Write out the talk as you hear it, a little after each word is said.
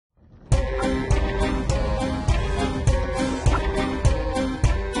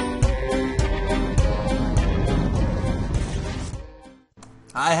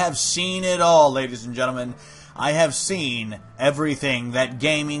I have seen it all, ladies and gentlemen. I have seen everything that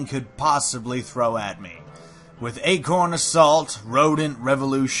gaming could possibly throw at me. With Acorn Assault, Rodent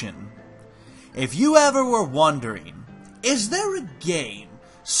Revolution. If you ever were wondering, is there a game,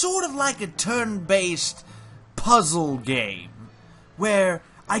 sort of like a turn-based puzzle game, where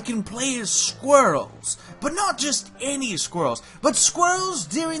I can play as squirrels, but not just any squirrels, but squirrels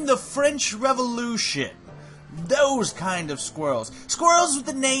during the French Revolution? Those kind of squirrels. Squirrels with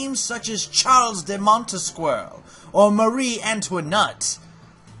the names such as Charles de Montesquieu or Marie Antoinette.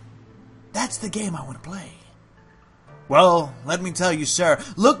 That's the game I want to play. Well, let me tell you, sir,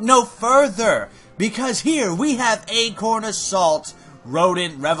 look no further, because here we have Acorn Assault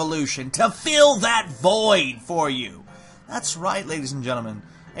Rodent Revolution to fill that void for you. That's right, ladies and gentlemen.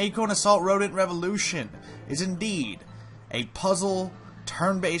 Acorn Assault Rodent Revolution is indeed a puzzle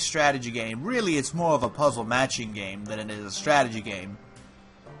turn-based strategy game. Really, it's more of a puzzle matching game than it is a strategy game,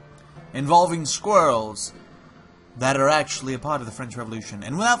 involving squirrels that are actually a part of the French Revolution.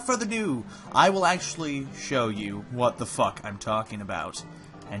 And without further ado, I will actually show you what the fuck I'm talking about,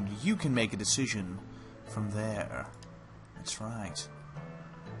 and you can make a decision from there. That's right.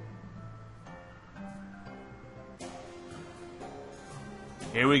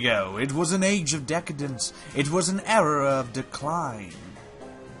 Here we go. It was an age of decadence. It was an era of decline.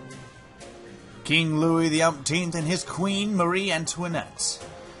 King Louis XI and his queen Marie Antoinette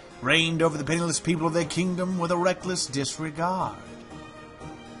reigned over the penniless people of their kingdom with a reckless disregard.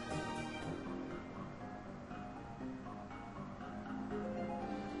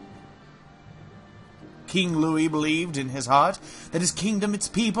 King Louis believed in his heart that his kingdom, its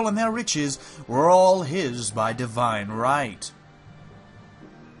people, and their riches were all his by divine right.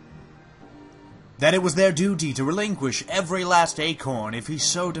 That it was their duty to relinquish every last acorn if he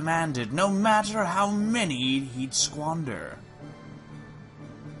so demanded, no matter how many he'd squander.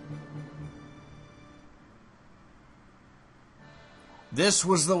 This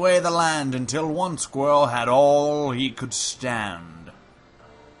was the way of the land until one squirrel had all he could stand.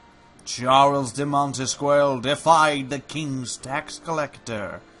 Charles de Montesquieu defied the king's tax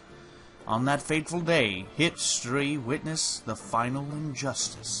collector. On that fateful day, history witnessed the final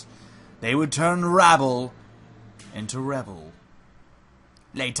injustice. They would turn rabble into rebel.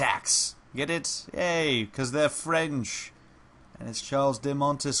 Les tax. Get it? Yay, because they're French. And it's Charles de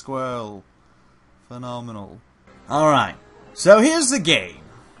Montesquieu. Phenomenal. Alright, so here's the game.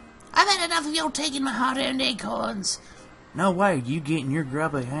 I've had enough of you taking my hard-earned acorns. No way, you getting your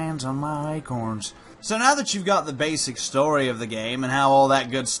grubby hands on my acorns. So now that you've got the basic story of the game and how all that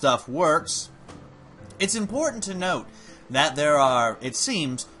good stuff works, it's important to note that there are, it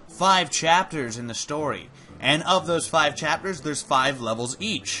seems, 5 chapters in the story, and of those 5 chapters, there's 5 levels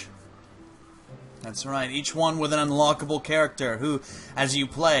each. That's right, each one with an unlockable character who, as you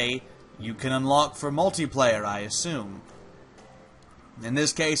play, you can unlock for multiplayer, I assume. In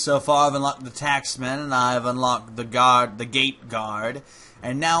this case, so far, I've unlocked the taxman, and I've unlocked the gate guard,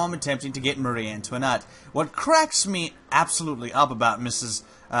 and now I'm attempting to get Marie Antoinette. What cracks me absolutely up about Mrs.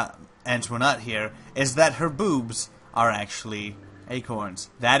 Antoinette here is that her boobs are actually acorns.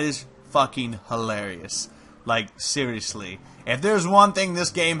 That is fucking hilarious. Like, seriously. If there's one thing this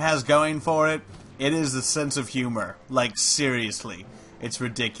game has going for it, it is the sense of humor. Like, seriously. It's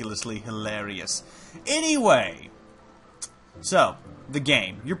ridiculously hilarious. Anyway, so, the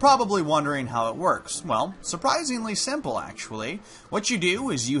game. You're probably wondering how it works. Well, surprisingly simple, actually. What you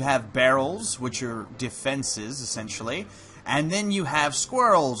do is you have barrels, which are defenses, essentially, and then you have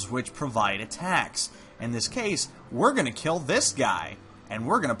squirrels, which provide attacks. In this case, we're going to kill this guy, and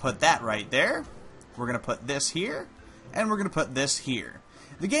we're going to put that right there. We're going to put this here, and we're going to put this here.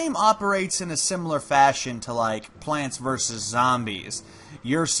 The game operates in a similar fashion to, like, Plants vs. Zombies.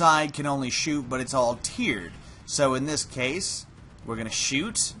 Your side can only shoot, but it's all tiered. So in this case, we're going to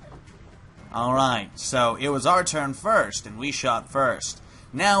shoot. Alright, so it was our turn first, and we shot first.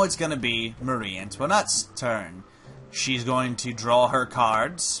 Now it's going to be Marie Antoinette's turn. She's going to draw her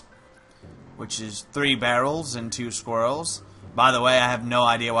cards, which is 3 barrels and 2 squirrels. By the way, I have no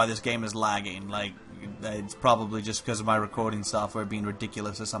idea why this game is lagging. Like, it's probably just because of my recording software being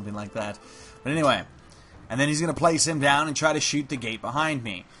ridiculous or something like that. But anyway, and then he's going to place him down and try to shoot the gate behind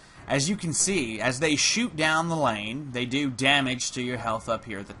me. As you can see, as they shoot down the lane, they do damage to your health up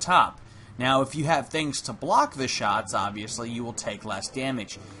here at the top. Now, if you have things to block the shots, obviously, you will take less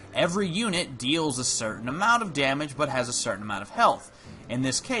damage. Every unit deals a certain amount of damage, but has a certain amount of health. In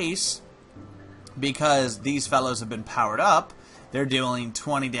this case, because these fellows have been powered up, they're dealing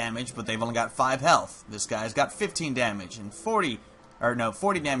 20 damage, but they've only got 5 health. This guy's got 15 damage and 40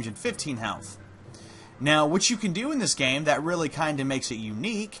 damage and 15 health. Now, what you can do in this game that really kind of makes it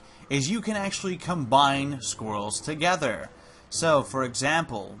unique is you can actually combine squirrels together. So, for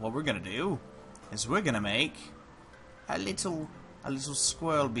example, what we're going to do is we're going to make a little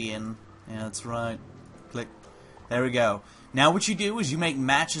squirrel being. Yeah, that's right. Click. There we go. Now what you do is you make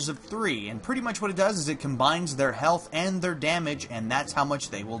matches of 3, and pretty much what it does is it combines their health and their damage, and that's how much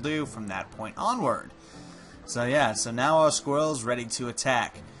they will do from that point onward. So yeah, so now our squirrel's ready to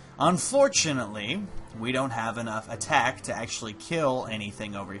attack. Unfortunately, we don't have enough attack to actually kill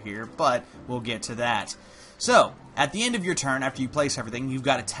anything over here, but we'll get to that. So, at the end of your turn, after you place everything, you've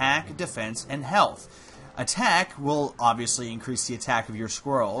got attack, defense, and health. Attack will obviously increase the attack of your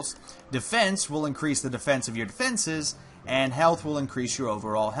squirrels. Defense will increase the defense of your defenses, and health will increase your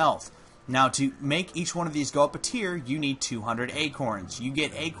overall health. Now, to make each one of these go up a tier, you need 200 acorns. You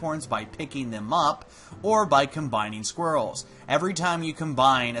get acorns by picking them up or by combining squirrels. Every time you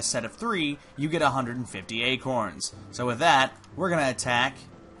combine a set of 3, you get 150 acorns. So with that, we're going to attack,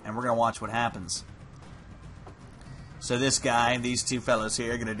 and we're going to watch what happens. So this guy, these two fellows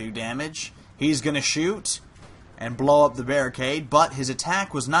here, are going to do damage. He's going to shoot and blow up the barricade, but his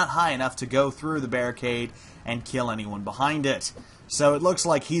attack was not high enough to go through the barricade and kill anyone behind it. So it looks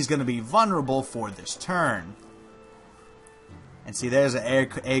like he's going to be vulnerable for this turn. And see, there's an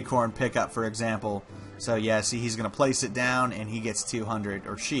acorn pickup, for example. So yeah, see, he's going to place it down, and he gets 200,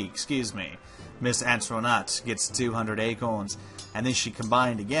 or she, excuse me. Miss Antoinette gets 200 acorns. And then she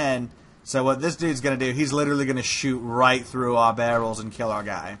combined again. So what this dude's going to do, he's literally going to shoot right through our barrels and kill our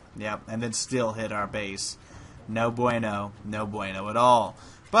guy. Yep, and then still hit our base. No bueno. No bueno at all.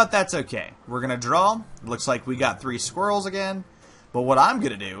 But that's okay. We're going to draw. Looks like we got 3 squirrels again. But what I'm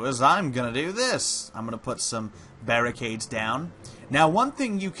going to do is I'm going to do this. I'm going to put some barricades down. Now, one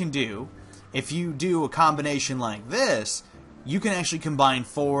thing you can do, if you do a combination like this, you can actually combine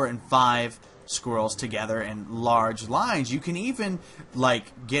 4 and 5 squirrels together in large lines. You can even,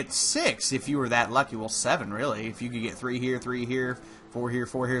 like, get 6 if you were that lucky. Well, 7, really. If you could get 3 here, 3 here, 4 here,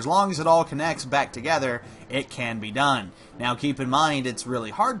 4 here. As long as it all connects back together, it can be done. Now, keep in mind, it's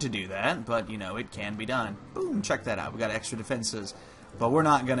really hard to do that, but, you know, it can be done. Boom, check that out. We got extra defenses. But we're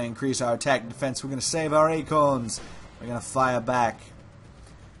not going to increase our attack defense. We're going to save our acorns. We're going to fire back.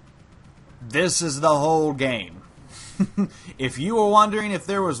 This is the whole game. If you were wondering if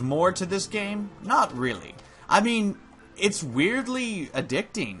there was more to this game, not really. I mean, it's weirdly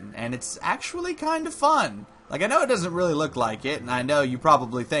addicting, and it's actually kind of fun. Like, I know it doesn't really look like it, and I know you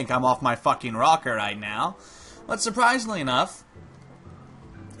probably think I'm off my fucking rocker right now, but surprisingly enough,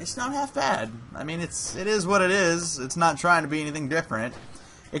 it's not half bad. I mean, it is what it is. It's not trying to be anything different.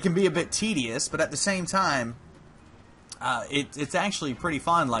 It can be a bit tedious, but at the same time, it's actually pretty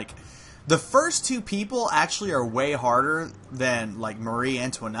fun. Like, the first 2 people actually are way harder than, like, Marie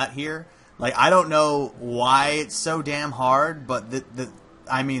Antoinette here. Like, I don't know why it's so damn hard, but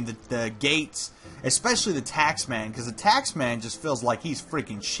the gates, especially the taxman, because the taxman just feels like he's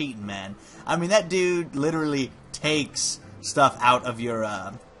freaking cheating, man. I mean, that dude literally takes stuff out of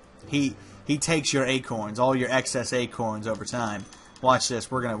your, he takes your acorns, all your excess acorns over time. Watch this.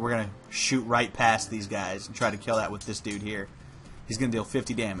 We're gonna shoot right past these guys and try to kill that with this dude here. He's going to deal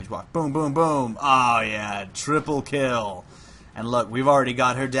 50 damage. Watch. Boom, boom, boom. Oh, yeah. Triple kill. And look, we've already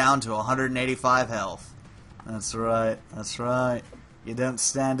got her down to 185 health. That's right. That's right. You don't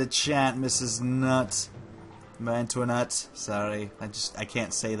stand a chance, Mrs. Nut. Antoinette. Sorry. I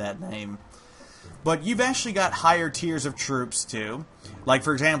can't say that name. But you've actually got higher tiers of troops, too. Like,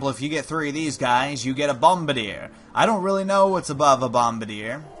 for example, if you get 3 of these guys, you get a bombardier. I don't really know what's above a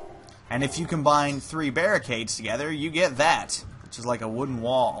bombardier. And if you combine 3 barricades together, you get that. Which is like a wooden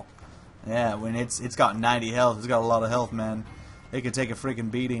wall. Yeah, when it's got 90 health. It's got a lot of health, man. It could take a freaking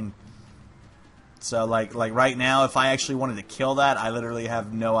beating. So, like right now, if I actually wanted to kill that, I literally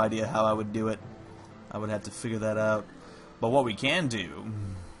have no idea how I would do it. I would have to figure that out. But what we can do...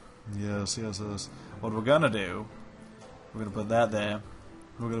 Yes. What we're gonna do... We're gonna put that there.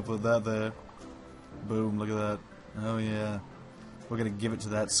 We're gonna put that there. Boom, look at that. Oh, yeah. We're gonna give it to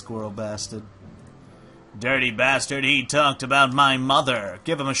that squirrel bastard. Dirty bastard, he talked about my mother.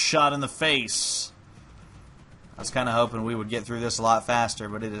 Give him a shot in the face. I was kind of hoping we would get through this a lot faster,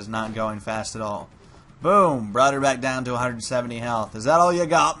 but it is not going fast at all. Boom, brought her back down to 170 health. Is that all you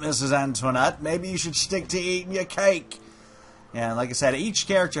got, Mrs. Antoinette? Maybe you should stick to eating your cake. Yeah, like I said, each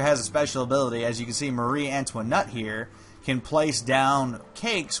character has a special ability. As you can see, Marie Antoinette here can place down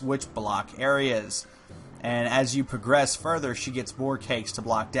cakes which block areas. And as you progress further, she gets more cakes to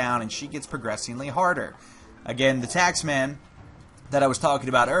block down, and she gets progressively harder. Again, the taxman that I was talking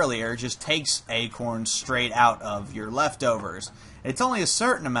about earlier just takes acorns straight out of your leftovers. It's only a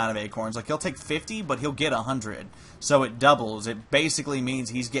certain amount of acorns. Like, he'll take 50, but he'll get 100. So it doubles. It basically means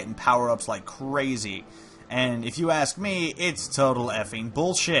he's getting power-ups like crazy. And if you ask me, it's total effing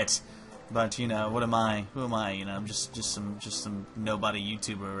bullshit. But, you know, what am I? Who am I? You know, I'm just some nobody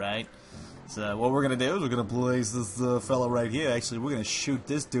YouTuber, right? So what we're going to do is we're going to blaze this fellow right here. Actually, we're going to shoot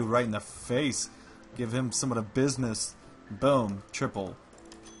this dude right in the face. Give him some of the business. Boom. Triple.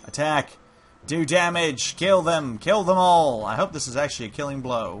 Attack. Do damage. Kill them. Kill them all. I hope this is actually a killing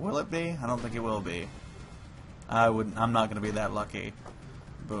blow. Will it be? I don't think it will be. I'm not going to be that lucky.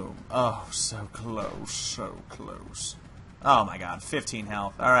 Boom. Oh, so close. So close. Oh my god. 15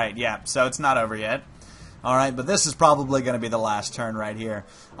 health. Alright, yeah. So it's not over yet. Alright, but this is probably going to be the last turn right here.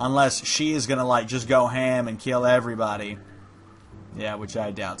 Unless she is going to, like, just go ham and kill everybody. Yeah, which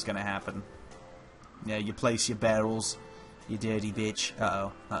I doubt's going to happen. Yeah, you place your barrels. You dirty bitch.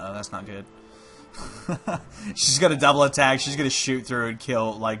 Uh-oh. Uh-oh, that's not good. She's gonna double attack. She's gonna shoot through and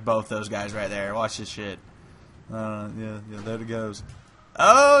kill, like, both those guys right there. Watch this shit. Yeah, there it goes.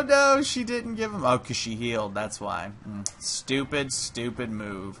 Oh, no, she didn't give him... Oh, because she healed. That's why. Stupid, stupid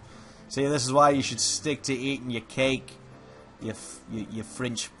move. See, this is why you should stick to eating your cake. You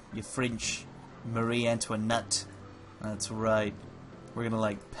French Marie Antoinette. That's right. We're gonna,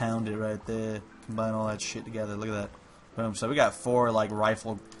 like, pound it right there. Combine all that shit together. Look at that. Boom. So we got 4 like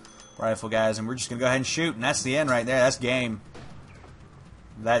rifle guys, and we're just gonna go ahead and shoot, and that's the end right there. That's game.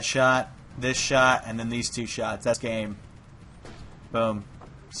 That shot, this shot, and then these 2 shots. That's game. Boom.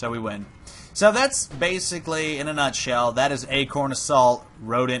 So we win. So that's basically, in a nutshell, that is Acorn Assault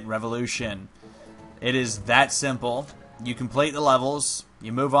Rodent Revolution. It is that simple. You complete the levels,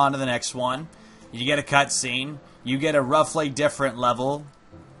 you move on to the next one, you get a cutscene, you get a roughly different level.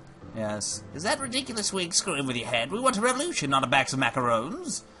 Yes. Is that ridiculous wig screwing with your head? We want a revolution, not a box of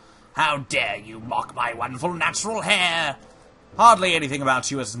macarons. How dare you mock my wonderful natural hair? Hardly anything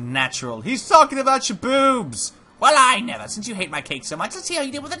about you is natural. He's talking about your boobs. Well, I never. Since you hate my cake so much, let's see how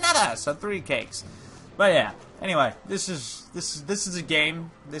you do with another. So 3 cakes. But yeah. Anyway, this is a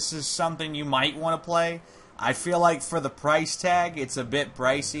game. This is something you might want to play. I feel like for the price tag, it's a bit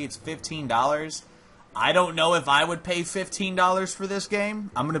pricey. It's $15. I don't know if I would pay $15 for this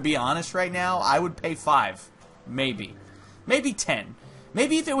game. I'm going to be honest right now. I would pay $5. Maybe. Maybe $10.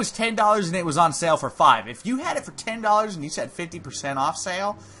 Maybe if it was $10 and it was on sale for $5. If you had it for $10 and you said 50% off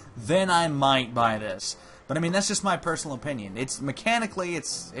sale, then I might buy this. But I mean, that's just my personal opinion. It's mechanically,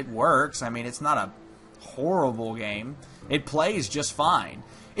 it works. I mean, it's not a horrible game. It plays just fine.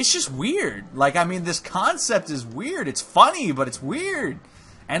 It's just weird. Like, I mean, this concept is weird. It's funny, but it's weird.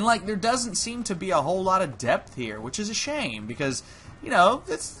 And, like, there doesn't seem to be a whole lot of depth here, which is a shame, because, you know,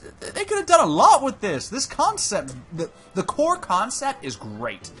 they could have done a lot with this. This concept, the core concept is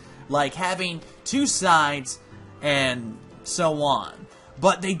great. Like, having 2 sides and so on.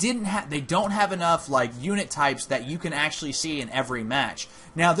 But they don't have enough, like, unit types that you can actually see in every match.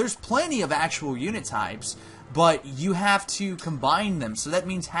 Now, there's plenty of actual unit types, but you have to combine them. So that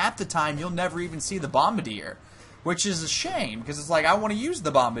means half the time you'll never even see the Bombardier. Which is a shame, because it's like, I want to use the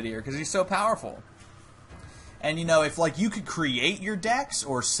Bombardier, because he's so powerful. And, you know, if, like, you could create your decks,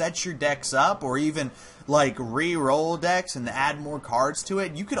 or set your decks up, or even, like, re-roll decks and add more cards to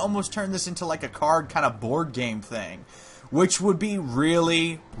it, you could almost turn this into, like, a card kind of board game thing. Which would be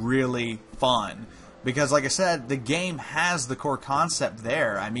really, really fun. Because, like I said, the game has the core concept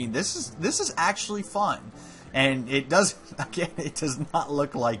there. I mean, this is actually fun. And it does, again, it does not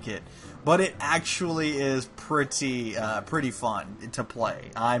look like it. But it actually is pretty fun to play.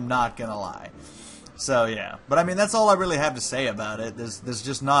 I'm not gonna lie. So yeah, but I mean that's all I really have to say about it. There's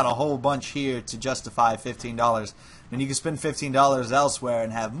just not a whole bunch here to justify $15. I mean, you can spend $15 elsewhere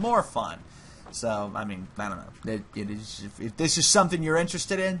and have more fun. So I mean, I don't know. If this is something you're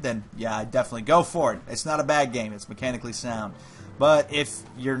interested in, then yeah, definitely go for it. It's not a bad game. It's mechanically sound. But if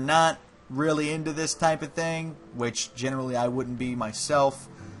you're not really into this type of thing, which generally I wouldn't be myself,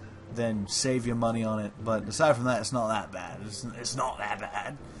 then save your money on it. But aside from that, it's not that bad. It's not that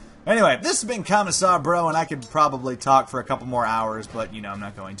bad. Anyway, this has been Commissar Bro, and I could probably talk for a couple more hours, but, you know, I'm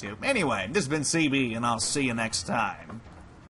not going to. Anyway, this has been CB, and I'll see you next time.